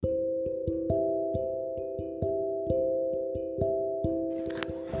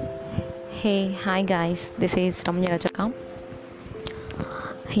Hi guys, this is Ramya Rajaka.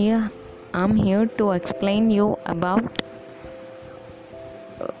 I'm here to explain you about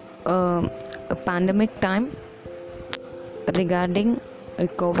a pandemic time regarding a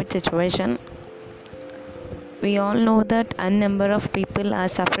COVID situation. We all know that a number of people are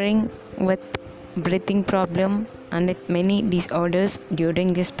suffering with breathing problem and with many disorders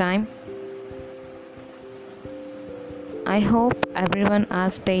during this time. I hope everyone are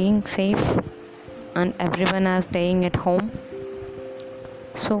staying safe and everyone are staying at home.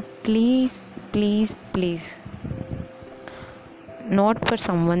 So please, not for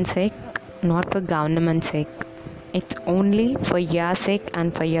someone's sake, not for government's sake. It's only for your sake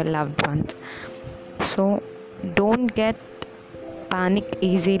and for your loved ones. So don't get panic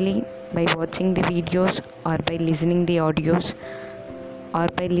easily by watching the videos or by listening the audios or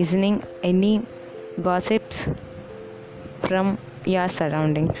by listening any gossips from your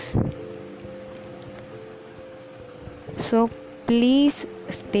surroundings. So please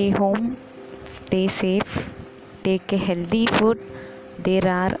stay home, stay safe, take a healthy food. There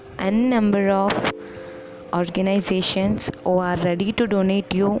are a number of organizations who are ready to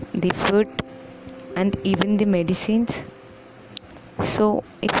donate you the food and even the medicines. So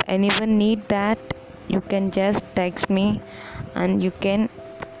if anyone need that, you can just text me and you can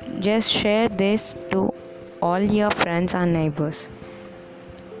just share this to all your friends and neighbors.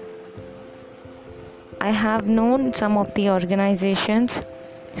 I have known some of the organizations,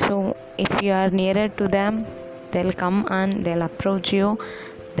 so if you are nearer to them, they'll come and they'll approach you.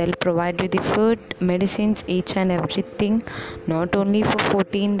 They'll provide you the food, medicines, each and everything, not only for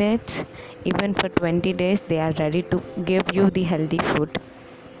 14 days, even for 20 days, they are ready to give you the healthy food.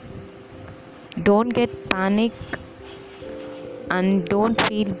 Don't get panic and don't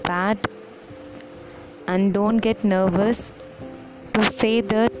feel bad and don't get nervous to say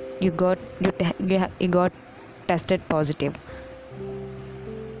that you got tested positive.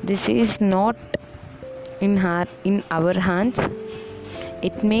 This is not in our hands.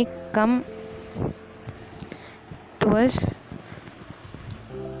 It may come to us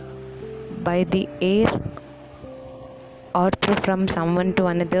by the air or through from someone to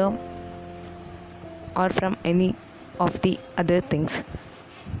another or from any of the other things.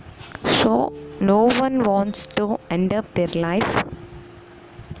 So no one wants to end up their life.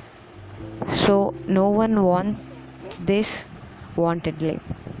 So no one wants this wantedly.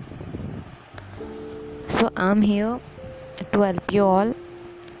 So I'm here to help you all.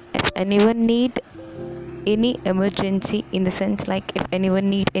 If anyone need any emergency, in the sense like if anyone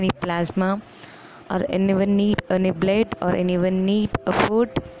need any plasma or anyone need any blood or anyone need a food,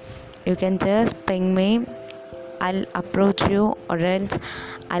 you can just ping me. I'll approach you or else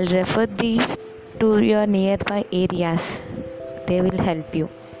I'll refer these to your nearby areas. They will help you.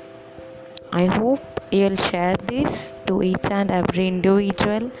 I hope you'll share this to each and every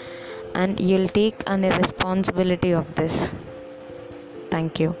individual and you'll take a responsibility of this.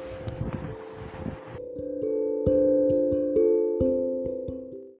 Thank you.